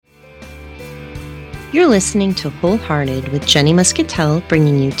You're listening to Wholehearted with Jenny Muscatel,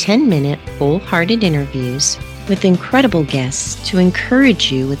 bringing you 10-minute wholehearted interviews with incredible guests to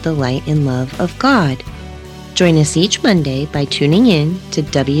encourage you with the light and love of God. Join us each Monday by tuning in to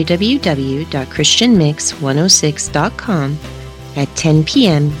www.christianmix106.com at 10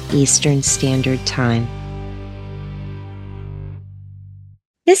 p.m. Eastern Standard Time.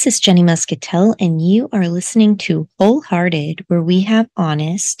 This is Jenny Muscatel, and you are listening to Wholehearted, where we have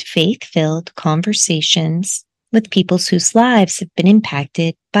honest, faith-filled conversations with people whose lives have been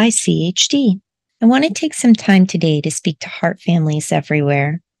impacted by CHD. I want to take some time today to speak to heart families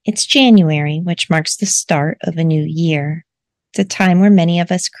everywhere. It's January, which marks the start of a new year. It's a time where many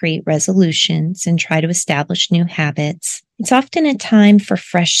of us create resolutions and try to establish new habits. It's often a time for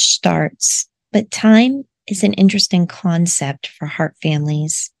fresh starts, but time is an interesting concept for heart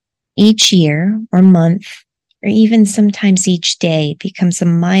families. Each year or month, or even sometimes each day, becomes a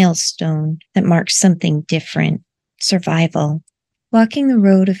milestone that marks something different: survival. Walking the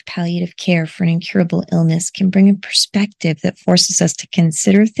road of palliative care for an incurable illness can bring a perspective that forces us to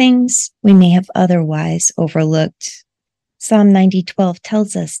consider things we may have otherwise overlooked. Psalm 90:12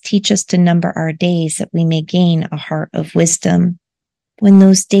 tells us, "Teach us to number our days that we may gain a heart of wisdom." When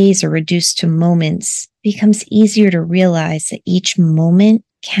those days are reduced to moments, it becomes easier to realize that each moment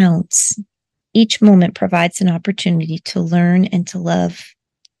counts. Each moment provides an opportunity to learn and to love.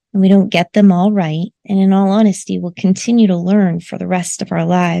 And we don't get them all right, and in all honesty, we'll continue to learn for the rest of our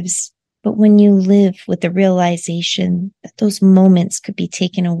lives. But when you live with the realization that those moments could be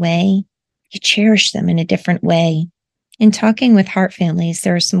taken away, you cherish them in a different way. In talking with heart families,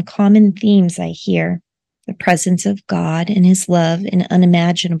 there are some common themes I hear: the presence of God and His love in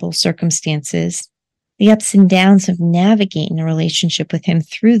unimaginable circumstances, the ups and downs of navigating a relationship with Him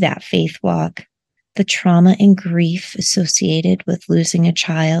through that faith walk, the trauma and grief associated with losing a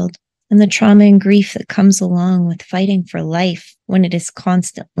child, and the trauma and grief that comes along with fighting for life when it is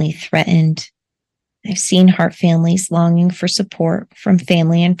constantly threatened. I've seen heart families longing for support from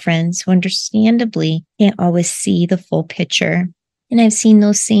family and friends who understandably can't always see the full picture. And I've seen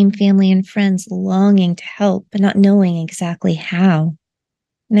those same family and friends longing to help, but not knowing exactly how.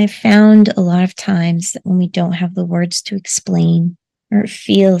 And I've found a lot of times that when we don't have the words to explain, or it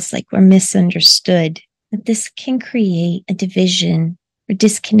feels like we're misunderstood, that this can create a division or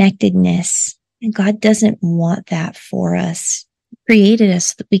disconnectedness. And God doesn't want that for us. He created us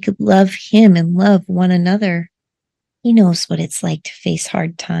so that we could love Him and love one another. He knows what it's like to face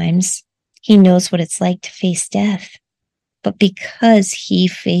hard times. He knows what it's like to face death. But because He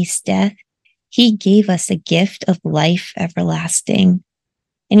faced death, He gave us a gift of life everlasting.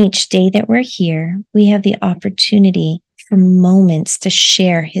 And each day that we're here, we have the opportunity for moments to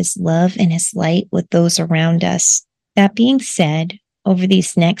share His love and His light with those around us. That being said, over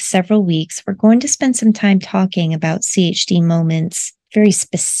these next several weeks, we're going to spend some time talking about CHD moments, very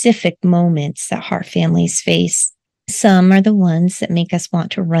specific moments that heart families face. Some are the ones that make us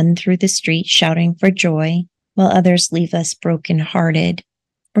want to run through the street shouting for joy, while others leave us brokenhearted.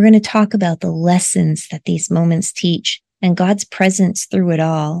 We're going to talk about the lessons that these moments teach and God's presence through it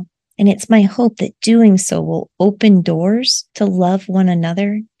all. And it's my hope that doing so will open doors to love one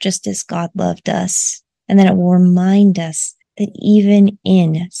another just as God loved us, and that it will remind us that even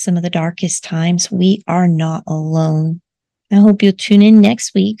in some of the darkest times, we are not alone. I hope you'll tune in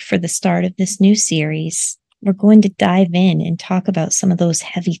next week for the start of this new series. We're going to dive in and talk about some of those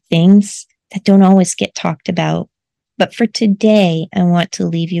heavy things that don't always get talked about. But for today, I want to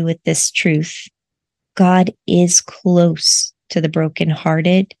leave you with this truth: God is close to the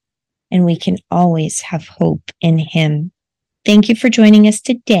brokenhearted, and we can always have hope in Him. Thank you for joining us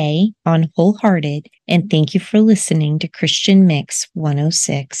today on Wholehearted, and thank you for listening to Christian Mix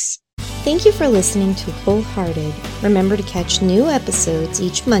 106. Thank you for listening to Wholehearted. Remember to catch new episodes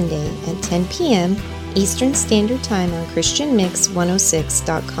each Monday at 10 p.m. Eastern Standard Time on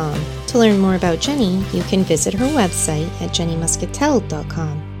ChristianMix106.com. To learn more about Jenny, you can visit her website at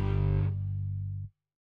jennymuscatel.com.